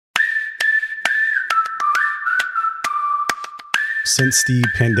Since the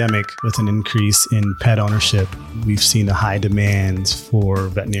pandemic, with an increase in pet ownership, we've seen a high demand for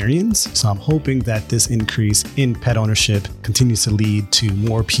veterinarians. So I'm hoping that this increase in pet ownership continues to lead to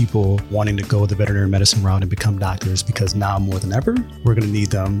more people wanting to go the veterinary medicine route and become doctors, because now more than ever, we're going to need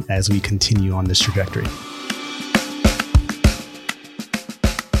them as we continue on this trajectory.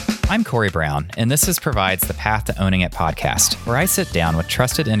 I'm Corey Brown, and this is Provide's The Path to Owning It podcast, where I sit down with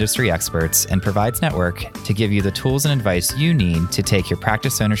trusted industry experts and Provide's network to give you the tools and advice you need to take your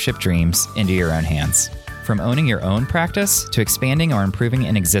practice ownership dreams into your own hands. From owning your own practice to expanding or improving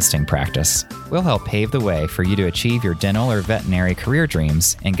an existing practice, we'll help pave the way for you to achieve your dental or veterinary career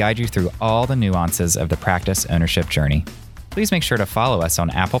dreams and guide you through all the nuances of the practice ownership journey. Please make sure to follow us on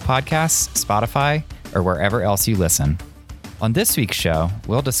Apple Podcasts, Spotify, or wherever else you listen. On this week's show,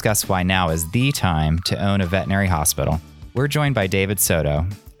 we'll discuss why now is the time to own a veterinary hospital. We're joined by David Soto,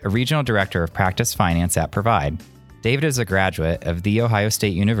 a regional director of practice finance at Provide. David is a graduate of The Ohio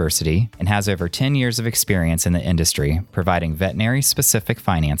State University and has over 10 years of experience in the industry providing veterinary-specific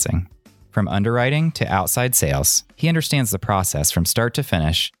financing. From underwriting to outside sales, he understands the process from start to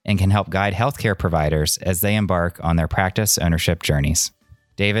finish and can help guide healthcare providers as they embark on their practice ownership journeys.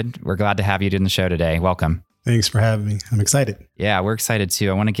 David, we're glad to have you on the show today. Welcome. Thanks for having me. I'm excited. Yeah, we're excited too.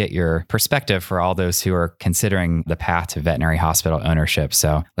 I want to get your perspective for all those who are considering the path to veterinary hospital ownership.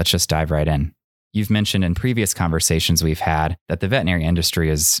 So let's just dive right in. You've mentioned in previous conversations we've had that the veterinary industry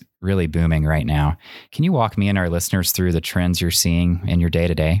is really booming right now. Can you walk me and our listeners through the trends you're seeing in your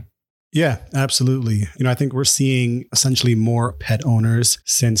day-to-day? Yeah, absolutely. I think we're seeing essentially more pet owners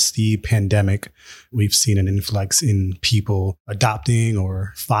since the pandemic. We've seen an influx in people adopting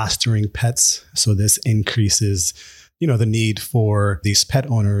or fostering pets. So this increases, the need for these pet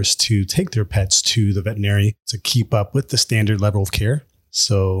owners to take their pets to the veterinary to keep up with the standard level of care.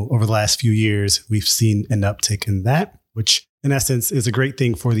 So over the last few years, we've seen an uptick in that, which in essence is a great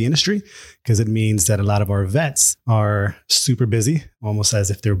thing for the industry because it means that a lot of our vets are super busy, almost as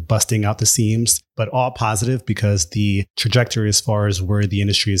if they're busting out the seams, but all positive because the trajectory as far as where the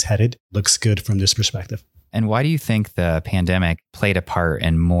industry is headed looks good from this perspective. And why do you think the pandemic played a part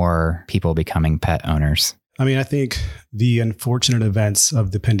in more people becoming pet owners? I think the unfortunate events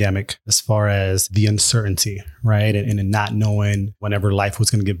of the pandemic, as far as the uncertainty, right? And not knowing whenever life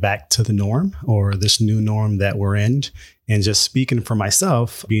was going to get back to the norm or this new norm that we're in. And just speaking for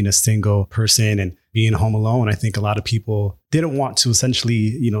myself, being a single person and being home alone, I think a lot of people didn't want to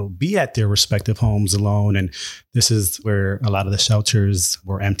essentially, be at their respective homes alone. And this is where a lot of the shelters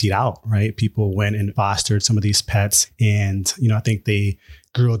were emptied out, right? People went and fostered some of these pets. And, I think they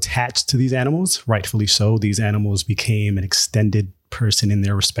grew attached to these animals, rightfully so. These animals became an extended person in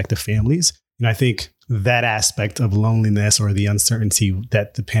their respective families. And I think that aspect of loneliness or the uncertainty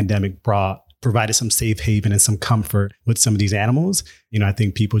that the pandemic brought provided some safe haven and some comfort with some of these animals. I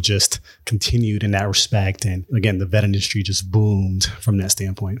think people just continued in that respect. And again, the vet industry just boomed from that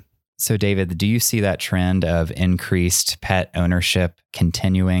standpoint. So David, do you see that trend of increased pet ownership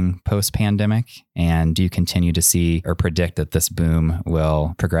continuing post-pandemic? And do you continue to see or predict that this boom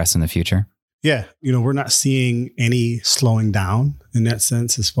will progress in the future? Yeah, we're not seeing any slowing down in that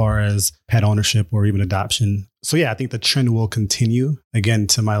sense as far as pet ownership or even adoption. So yeah, I think the trend will continue. Again,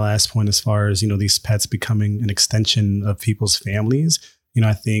 to my last point, as far as, these pets becoming an extension of people's families,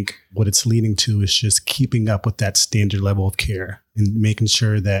 I think what it's leading to is just keeping up with that standard level of care and making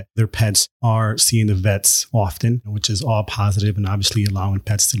sure that their pets are seeing the vets often, which is all positive and obviously allowing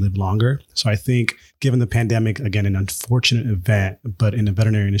pets to live longer. So I think given the pandemic, again, an unfortunate event, but in the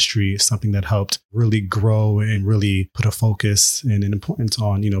veterinary industry, something that helped really grow and really put a focus and an importance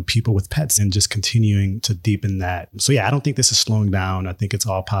on, people with pets and just continuing to deepen that. So yeah, I don't think this is slowing down. I think it's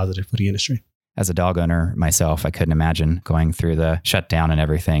all positive for the industry. As a dog owner myself, I couldn't imagine going through the shutdown and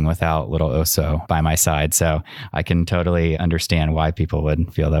everything without little Oso by my side. So I can totally understand why people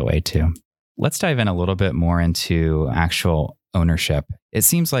would feel that way too. Let's dive in a little bit more into actual ownership. It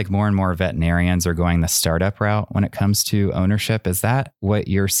seems like more and more veterinarians are going the startup route when it comes to ownership. Is that what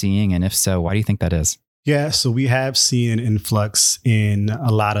you're seeing? And if so, why do you think that is? Yeah, so we have seen an influx in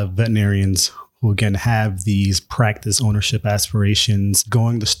a lot of veterinarians who, again, have these practice ownership aspirations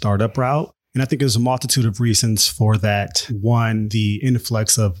going the startup route. And I think there's a multitude of reasons for that. One, the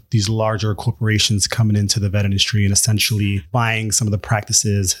influx of these larger corporations coming into the vet industry and essentially buying some of the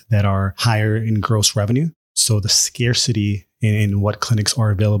practices that are higher in gross revenue. So the scarcity in what clinics are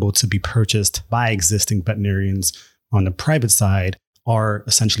available to be purchased by existing veterinarians on the private side are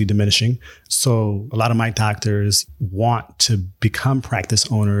essentially diminishing. So a lot of my doctors want to become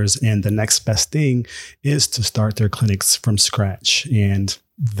practice owners, and the next best thing is to start their clinics from scratch. And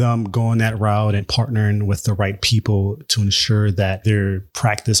them going that route and partnering with the right people to ensure that their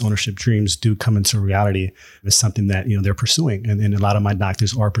practice ownership dreams do come into reality is something that, they're pursuing. And a lot of my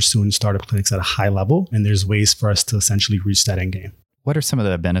doctors are pursuing startup clinics at a high level. And there's ways for us to essentially reach that end game. What are some of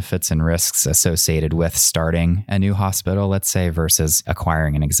the benefits and risks associated with starting a new hospital, let's say, versus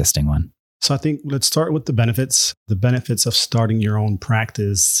acquiring an existing one? So I think let's start with the benefits. The benefits of starting your own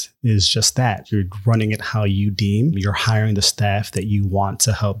practice is just that. You're running it how you deem. You're hiring the staff that you want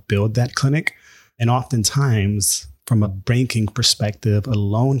to help build that clinic. And oftentimes, from a banking perspective, a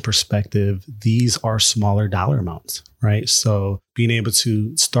loan perspective, these are smaller dollar amounts, right? So being able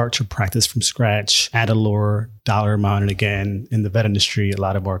to start your practice from scratch at a lower dollar amount. And again, in the vet industry, a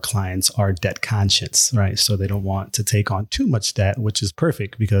lot of our clients are debt conscious, right? So they don't want to take on too much debt, which is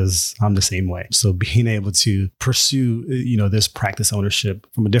perfect because I'm the same way. So being able to pursue, this practice ownership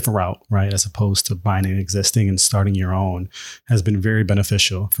from a different route, right? As opposed to buying an existing and starting your own has been very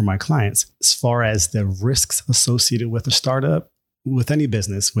beneficial for my clients. As far as the risks associated with a startup, with any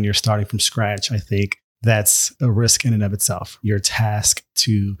business, when you're starting from scratch, I think that's a risk in and of itself. You're tasked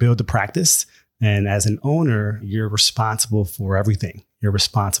to build the practice. And as an owner, you're responsible for everything. You're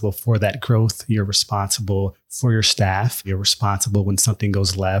responsible for that growth. You're responsible for your staff. You're responsible when something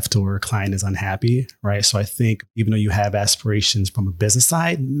goes left or a client is unhappy, right? So I think even though you have aspirations from a business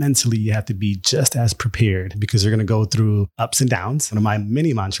side, mentally you have to be just as prepared because you're going to go through ups and downs. One of my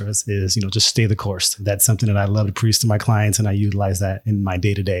mini mantras is, just stay the course. That's something that I love to preach to my clients, and I utilize that in my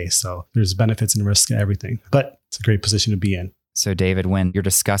day-to-day. So there's benefits and risks to everything, but it's a great position to be in. So David, when you're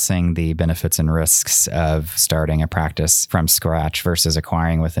discussing the benefits and risks of starting a practice from scratch versus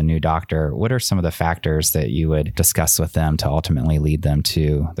acquiring with a new doctor, what are some of the factors that you would discuss with them to ultimately lead them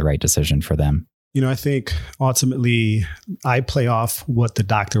to the right decision for them? I think ultimately I play off what the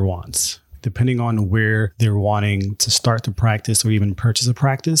doctor wants. Depending on where they're wanting to start the practice or even purchase a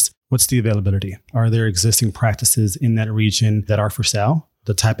practice, what's the availability? Are there existing practices in that region that are for sale?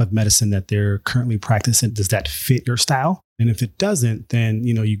 The type of medicine that they're currently practicing, does that fit your style? And if it doesn't, then,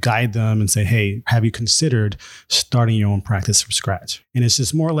 you guide them and say, hey, have you considered starting your own practice from scratch? And it's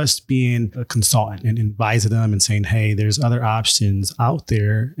just more or less being a consultant and advising them and saying, hey, there's other options out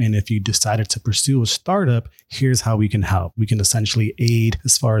there. And if you decided to pursue a startup, here's how we can help. We can essentially aid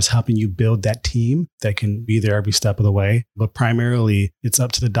as far as helping you build that team that can be there every step of the way. But primarily, it's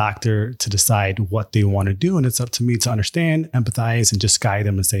up to the doctor to decide what they want to do. And it's up to me to understand, empathize, and just guide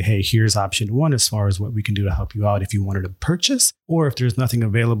them and say, hey, here's option one as far as what we can do to help you out if you wanted to purchase, or if there's nothing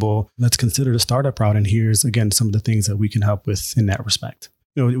available, let's consider the startup route. And here's, again, some of the things that we can help with in that respect.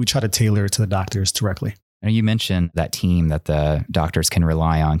 We try to tailor it to the doctors directly. Now, you mentioned that team that the doctors can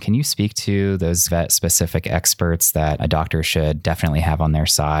rely on. Can you speak to those vet-specific experts that a doctor should definitely have on their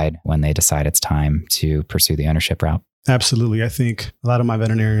side when they decide it's time to pursue the ownership route? Absolutely. I think a lot of my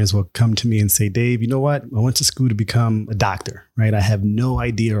veterinarians will come to me and say, Dave, you know what? I went to school to become a doctor, right? I have no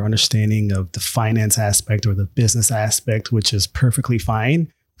idea or understanding of the finance aspect or the business aspect, which is perfectly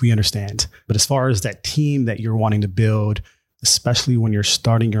fine. We understand. But as far as that team that you're wanting to build, especially when you're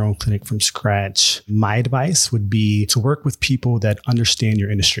starting your own clinic from scratch, my advice would be to work with people that understand your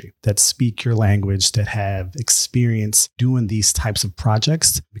industry, that speak your language, that have experience doing these types of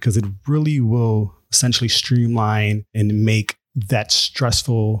projects, because it really will essentially streamline and make that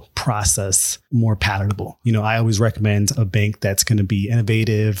stressful process more palatable. I always recommend a bank that's going to be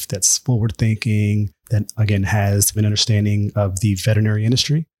innovative, that's forward thinking, that again has an understanding of the veterinary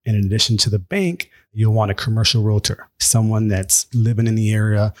industry. And in addition to the bank, you'll want a commercial realtor, someone that's living in the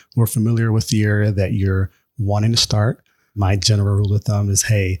area or familiar with the area that you're wanting to start. My general rule of thumb is,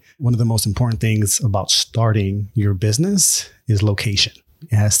 hey, one of the most important things about starting your business is location.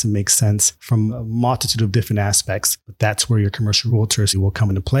 It has to make sense from a multitude of different aspects, but that's where your commercial realtors will come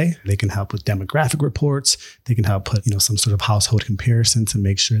into play. They can help with demographic reports. They can help put, some sort of household comparison to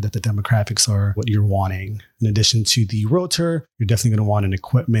make sure that the demographics are what you're wanting. In addition to the realtor, you're definitely going to want an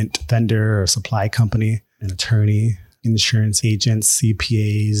equipment vendor or supply company, an attorney, insurance agents,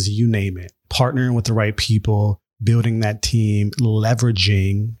 CPAs, you name it. Partnering with the right people, building that team,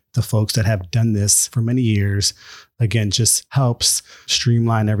 leveraging the folks that have done this for many years, again, just helps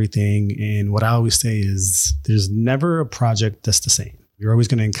streamline everything. And what I always say is there's never a project that's the same. You're always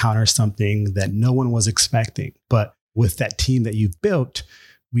going to encounter something that no one was expecting. But with that team that you've built,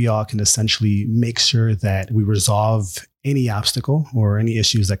 we all can essentially make sure that we resolve any obstacle or any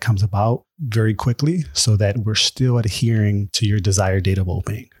issues that comes about very quickly so that we're still adhering to your desired date of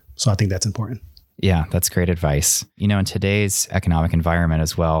opening. So I think that's important. Yeah, that's great advice. In today's economic environment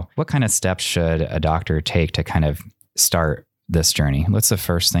as well, what kind of steps should a doctor take to kind of start this journey? What's the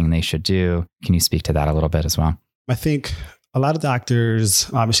first thing they should do? Can you speak to that a little bit as well? I think a lot of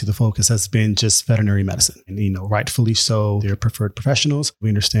doctors, obviously the focus has been just veterinary medicine. And, rightfully so, they're preferred professionals. We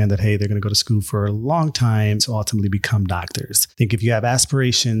understand that, hey, they're going to go to school for a long time to ultimately become doctors. I think if you have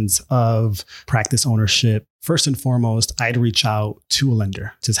aspirations of practice ownership, first and foremost, I'd reach out to a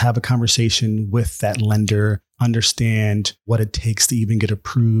lender. Just have a conversation with that lender, understand what it takes to even get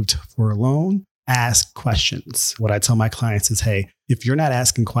approved for a loan. Ask questions. What I tell my clients is, hey, if you're not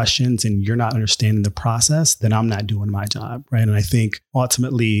asking questions and you're not understanding the process, then I'm not doing my job, right? And I think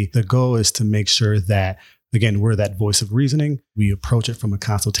ultimately the goal is to make sure that, again, we're that voice of reasoning. We approach it from a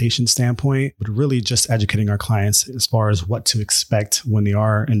consultation standpoint, but really just educating our clients as far as what to expect when they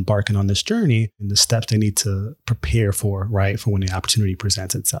are embarking on this journey and the steps they need to prepare for, right? For when the opportunity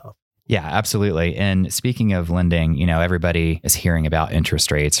presents itself. Yeah, absolutely. And speaking of lending, everybody is hearing about interest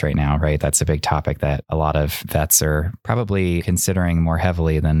rates right now, right? That's a big topic that a lot of vets are probably considering more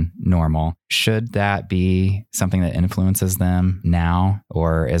heavily than normal. Should that be something that influences them now,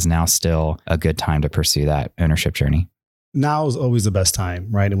 or is now still a good time to pursue that ownership journey? Now is always the best time,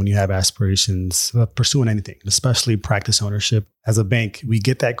 right? And when you have aspirations of pursuing anything, especially practice ownership. As a bank, we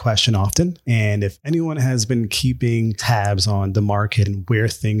get that question often. And if anyone has been keeping tabs on the market and where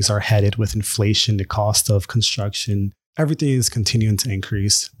things are headed with inflation, the cost of construction, everything is continuing to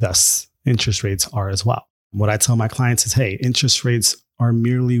increase. Thus, interest rates are as well. What I tell my clients is, hey, interest rates are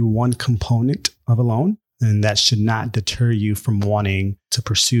merely one component of a loan, and that should not deter you from wanting to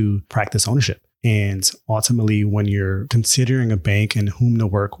pursue practice ownership. And ultimately, when you're considering a bank and whom to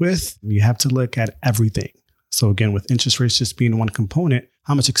work with, you have to look at everything. So again, with interest rates just being one component,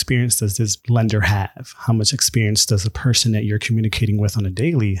 how much experience does this lender have? How much experience does the person that you're communicating with on a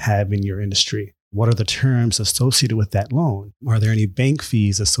daily have in your industry? What are the terms associated with that loan? Are there any bank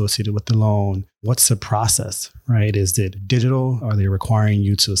fees associated with the loan? What's the process, right? Is it digital? Are they requiring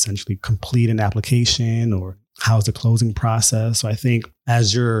you to essentially complete an application, or how's the closing process? So I think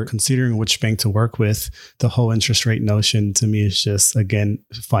as you're considering which bank to work with, the whole interest rate notion to me is just, again,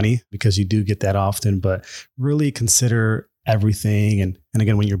 funny because you do get that often, but really consider everything. And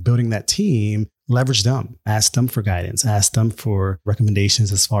again, when you're building that team, leverage them, ask them for guidance, ask them for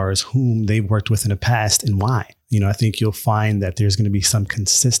recommendations as far as whom they've worked with in the past and why. I think you'll find that there's going to be some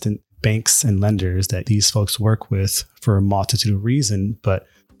consistent banks and lenders that these folks work with for a multitude of reasons, but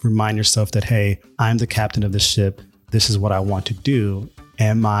remind yourself that, hey, I'm the captain of the ship. This is what I want to do.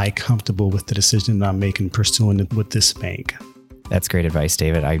 Am I comfortable with the decision that I'm making pursuing it with this bank? That's great advice,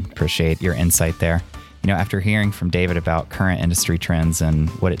 David. I appreciate your insight there. After hearing from David about current industry trends and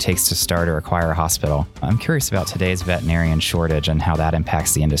what it takes to start or acquire a hospital, I'm curious about today's veterinarian shortage and how that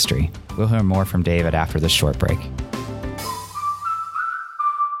impacts the industry. We'll hear more from David after this short break.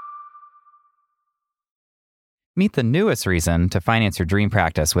 Meet the newest reason to finance your dream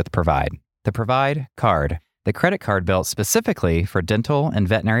practice with Provide, the Provide Card, the credit card built specifically for dental and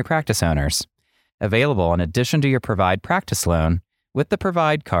veterinary practice owners. Available in addition to your Provide practice loan, with the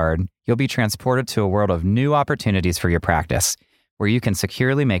Provide Card, you'll be transported to a world of new opportunities for your practice, where you can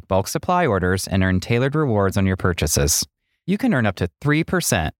securely make bulk supply orders and earn tailored rewards on your purchases. You can earn up to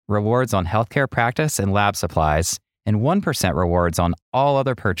 3% rewards on healthcare practice and lab supplies, and 1% rewards on all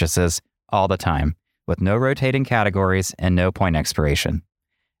other purchases all the time, with no rotating categories and no point expiration.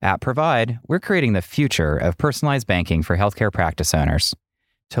 At Provide, we're creating the future of personalized banking for healthcare practice owners.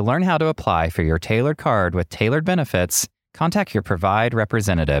 To learn how to apply for your tailored card with tailored benefits, contact your Provide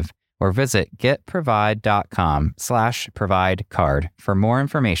representative or visit getprovide.com/provide card for more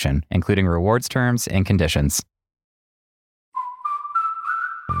information, including rewards terms and conditions.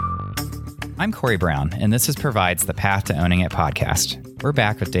 I'm Corey Brown, and this is Provide's The Path to Owning It podcast. We're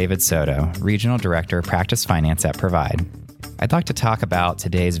back with David Soto, Regional Director of Practice Finance at Provide. I'd like to talk about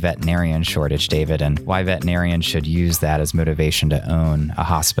today's veterinarian shortage, David, and why veterinarians should use that as motivation to own a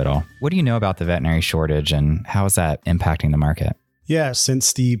hospital. What do you know about the veterinary shortage, and how is that impacting the market? Yeah,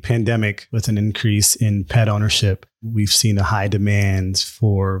 since the pandemic, with an increase in pet ownership, we've seen a high demand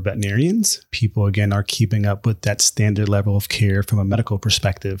for veterinarians. People, again, are keeping up with that standard level of care from a medical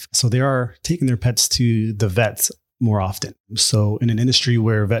perspective. So they are taking their pets to the vets more often. So in an industry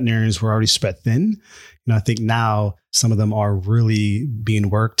where veterinarians were already spread thin, I think now some of them are really being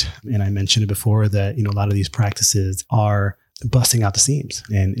worked. And I mentioned it before that, a lot of these practices are busting out the seams.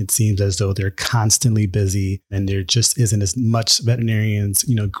 And it seems as though they're constantly busy and there just isn't as much veterinarians,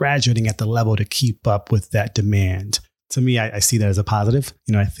 graduating at the level to keep up with that demand. To me, I see that as a positive.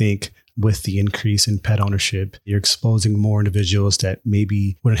 I think with the increase in pet ownership. You're exposing more individuals that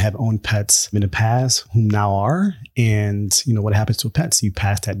maybe wouldn't have owned pets in the past, whom now are. And, what happens to pets? You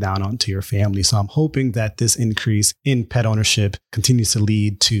pass that down onto your family. So I'm hoping that this increase in pet ownership continues to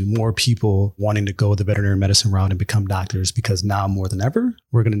lead to more people wanting to go the veterinary medicine route and become doctors, because now more than ever,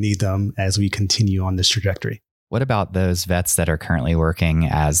 we're going to need them as we continue on this trajectory. What about those vets that are currently working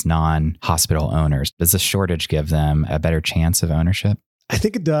as non-hospital owners? Does the shortage give them a better chance of ownership? I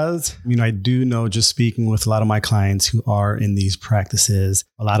think it does. I do know, just speaking with a lot of my clients who are in these practices,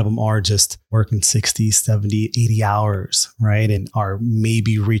 a lot of them are just working 60, 70, 80 hours, right? And are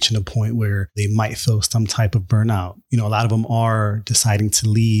maybe reaching a point where they might feel some type of burnout. A lot of them are deciding to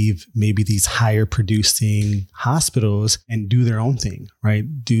leave maybe these higher producing hospitals and do their own thing, right?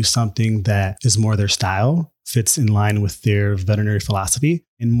 Do something that is more their style, fits in line with their veterinary philosophy,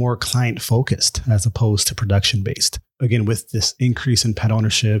 and more client focused as opposed to production based. Again, with this increase in pet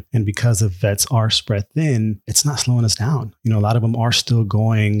ownership, and because of vets are spread thin, it's not slowing us down. A lot of them are still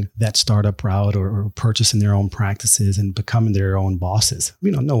going that startup route or purchasing their own practices and becoming their own bosses.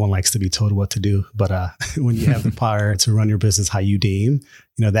 No one likes to be told what to do, but when you have the power to run your business how you deem,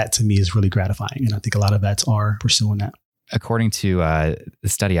 that to me is really gratifying. And I think a lot of vets are pursuing that. According to the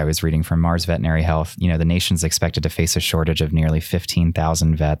study I was reading from Mars Veterinary Health, the nation's expected to face a shortage of nearly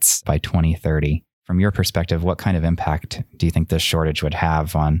 15,000 vets by 2030. From your perspective, what kind of impact do you think this shortage would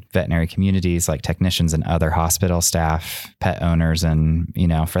have on veterinary communities like technicians and other hospital staff, pet owners, and,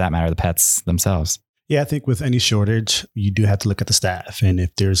 for that matter, the pets themselves? Yeah, I think with any shortage, you do have to look at the staff. And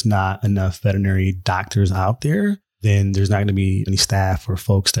if there's not enough veterinary doctors out there, then there's not going to be any staff or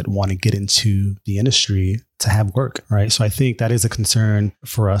folks that want to get into the industry to have work, right? So I think that is a concern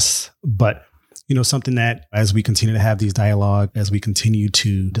for us. But something that as we continue to have these dialogue, as we continue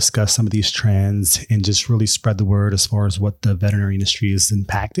to discuss some of these trends and just really spread the word as far as what the veterinary industry is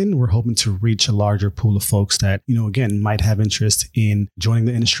impacting, we're hoping to reach a larger pool of folks that, again, might have interest in joining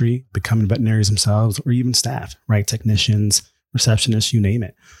the industry, becoming veterinarians themselves, or even staff, right? Technicians, receptionists, you name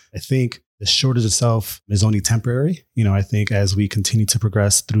it. I think the shortage itself is only temporary. I think as we continue to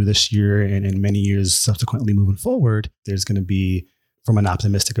progress through this year and many years subsequently moving forward, there's going to be, from an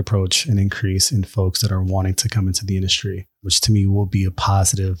optimistic approach, an increase in folks that are wanting to come into the industry, which to me will be a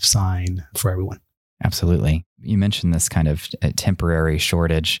positive sign for everyone. Absolutely. You mentioned this kind of temporary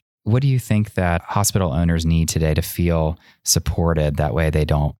shortage. What do you think that hospital owners need today to feel supported? That way they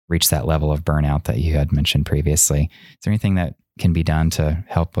don't reach that level of burnout that you had mentioned previously. Is there anything that can be done to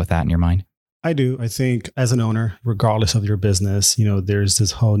help with that in your mind? I do. I think as an owner, regardless of your business, there's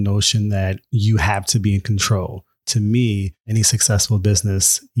this whole notion that you have to be in control. To me, any successful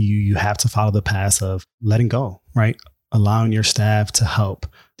business, you have to follow the path of letting go, right? Allowing your staff to help.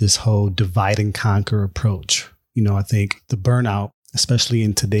 This whole divide and conquer approach. I think the burnout, especially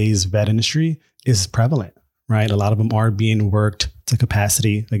in today's vet industry, is prevalent, right? A lot of them are being worked to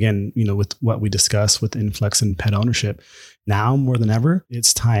capacity. Again, with what we discussed with influx in pet ownership. Now more than ever,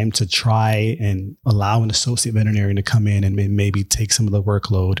 it's time to try and allow an associate veterinarian to come in and maybe take some of the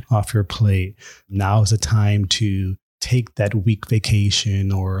workload off your plate. Now is the time to take that week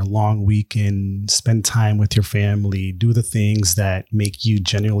vacation or a long weekend, spend time with your family, do the things that make you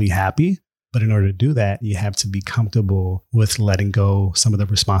genuinely happy. But in order to do that, you have to be comfortable with letting go some of the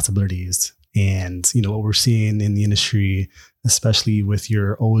responsibilities. And, what we're seeing in the industry, especially with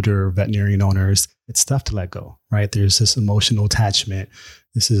your older veterinarian owners, it's tough to let go, right? There's this emotional attachment.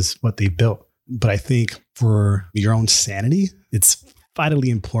 This is what they built. But I think for your own sanity, it's vitally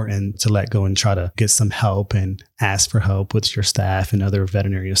important to let go and try to get some help and ask for help with your staff and other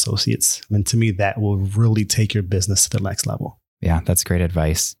veterinary associates. And to me, that will really take your business to the next level. Yeah, that's great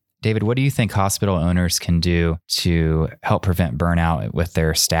advice. David, what do you think hospital owners can do to help prevent burnout with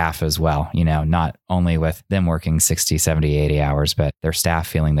their staff as well? Not only with them working 60, 70, 80 hours, but their staff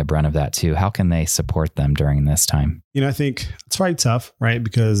feeling the brunt of that too. How can they support them during this time? I think it's probably tough, right?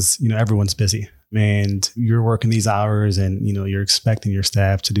 Because, everyone's busy and you're working these hours and, you're expecting your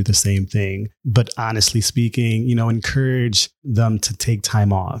staff to do the same thing. But honestly speaking, encourage them to take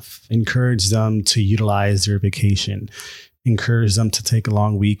time off, encourage them to utilize their vacation. Encourage them to take a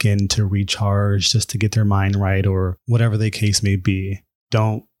long weekend to recharge, just to get their mind right or whatever the case may be.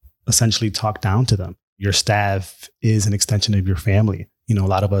 Don't essentially talk down to them. Your staff is an extension of your family. A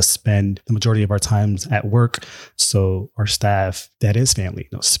lot of us spend the majority of our times at work. So our staff, that is family.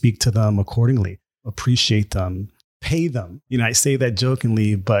 Speak to them accordingly, appreciate them, pay them. I say that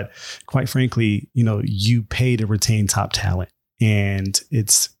jokingly, but quite frankly, you pay to retain top talent. And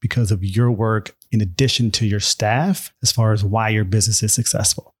it's because of your work in addition to your staff as far as why your business is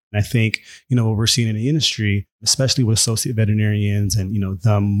successful. And I think, what we're seeing in the industry, especially with associate veterinarians and,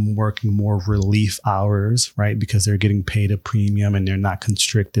 them working more relief hours, right? Because they're getting paid a premium and they're not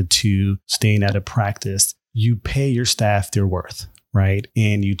constricted to staying at a practice. You pay your staff their worth, right?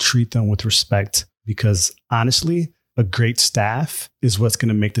 And you treat them with respect because honestly, a great staff is what's going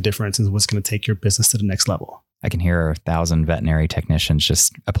to make the difference and what's going to take your business to the next level. I can hear 1,000 veterinary technicians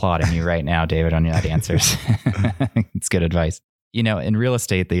just applauding you right now, David, on that answers. It's good advice. In real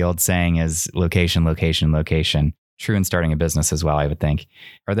estate, the old saying is location, location, location. True in starting a business as well, I would think.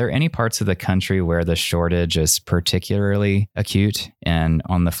 Are there any parts of the country where the shortage is particularly acute? And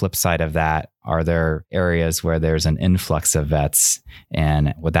on the flip side of that, are there areas where there's an influx of vets?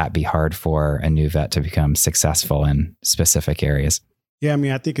 And would that be hard for a new vet to become successful in specific areas? Yeah,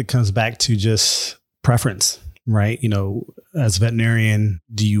 I think it comes back to just preference, right? As a veterinarian,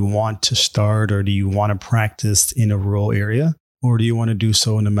 do you want to start or do you want to practice in a rural area? Or do you want to do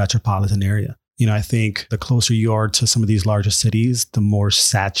so in a metropolitan area? I think the closer you are to some of these larger cities, the more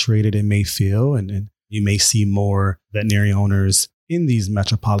saturated it may feel. And you may see more veterinary owners in these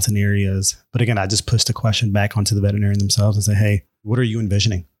metropolitan areas. But again, I just push the question back onto the veterinarian themselves and say, hey, what are you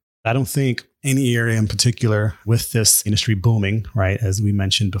envisioning? I don't think any area in particular with this industry booming, right? As we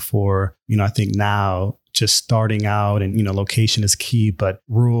mentioned before, I think now just starting out and, location is key, but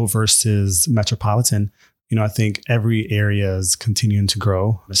rural versus metropolitan, I think every area is continuing to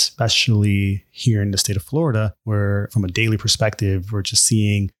grow, especially here in the state of Florida, where from a daily perspective, we're just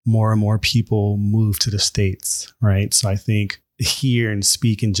seeing more and more people move to the States, right? So I think here and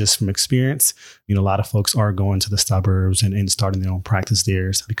speaking just from experience, a lot of folks are going to the suburbs and starting their own practice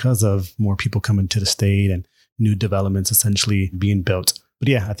there because of more people coming to the state and new developments essentially being built. But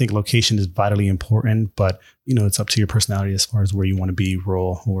yeah, I think location is vitally important, but it's up to your personality as far as where you want to be,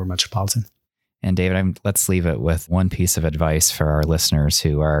 rural or metropolitan. And David, let's leave it with one piece of advice for our listeners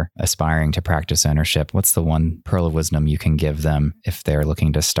who are aspiring to practice ownership. What's the one pearl of wisdom you can give them if they're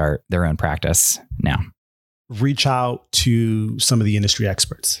looking to start their own practice now? Reach out to some of the industry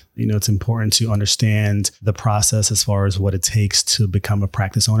experts. It's important to understand the process as far as what it takes to become a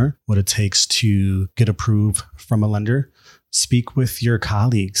practice owner, what it takes to get approved from a lender. Speak with your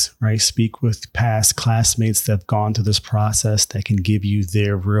colleagues, right? Speak with past classmates that have gone through this process that can give you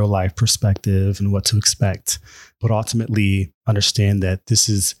their real life perspective and what to expect. But ultimately, understand that this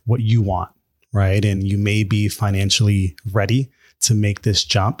is what you want, right? And you may be financially ready to make this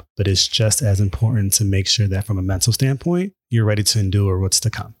jump, but it's just as important to make sure that from a mental standpoint, you're ready to endure what's to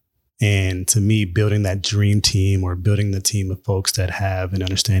come. And to me, building that dream team or building the team of folks that have an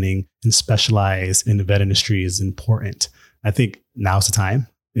understanding and specialize in the vet industry is important. I think now's the time.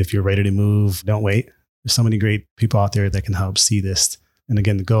 If you're ready to move, don't wait. There's so many great people out there that can help see this. And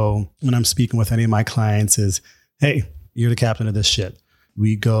again, the goal when I'm speaking with any of my clients is, hey, you're the captain of this ship.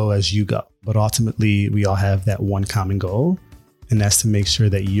 We go as you go. But ultimately, we all have that one common goal, and that's to make sure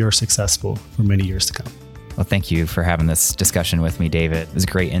that you're successful for many years to come. Well, thank you for having this discussion with me, David. It was a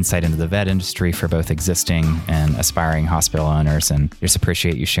great insight into the vet industry for both existing and aspiring hospital owners, and just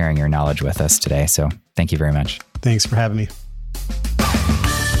appreciate you sharing your knowledge with us today. So thank you very much. Thanks for having me.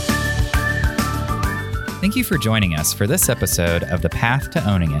 Thank you for joining us for this episode of The Path to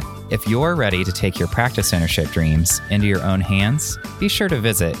Owning It. If you're ready to take your practice ownership dreams into your own hands, be sure to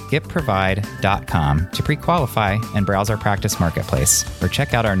visit getprovide.com to pre-qualify and browse our practice marketplace, or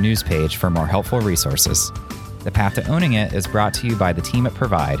check out our news page for more helpful resources. The Path to Owning It is brought to you by the team at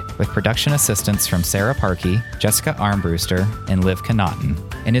Provide, with production assistance from Sarah Parkey, Jessica Armbruster, and Liv Connaughton.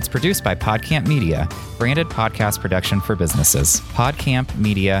 And it's produced by PodCamp Media, branded podcast production for businesses.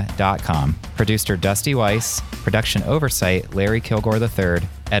 PodCampMedia.com. Producer Dusty Weiss. Production oversight Larry Kilgore III.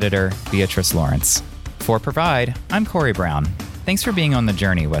 Editor Beatrice Lawrence. For Provide, I'm Corey Brown. Thanks for being on the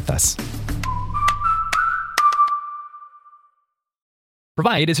journey with us.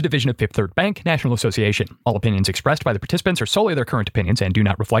 Provide is a division of Fifth Third Bank, National Association. All opinions expressed by the participants are solely their current opinions and do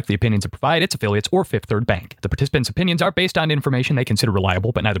not reflect the opinions of Provide, its affiliates, or Fifth Third Bank. The participants' opinions are based on information they consider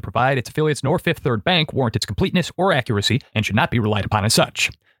reliable, but neither Provide, its affiliates, nor Fifth Third Bank warrant its completeness or accuracy and should not be relied upon as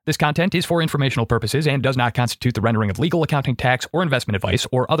such. This content is for informational purposes and does not constitute the rendering of legal, accounting, tax, or investment advice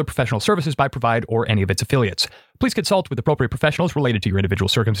or other professional services by Provide or any of its affiliates. Please consult with appropriate professionals related to your individual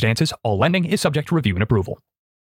circumstances. All lending is subject to review and approval.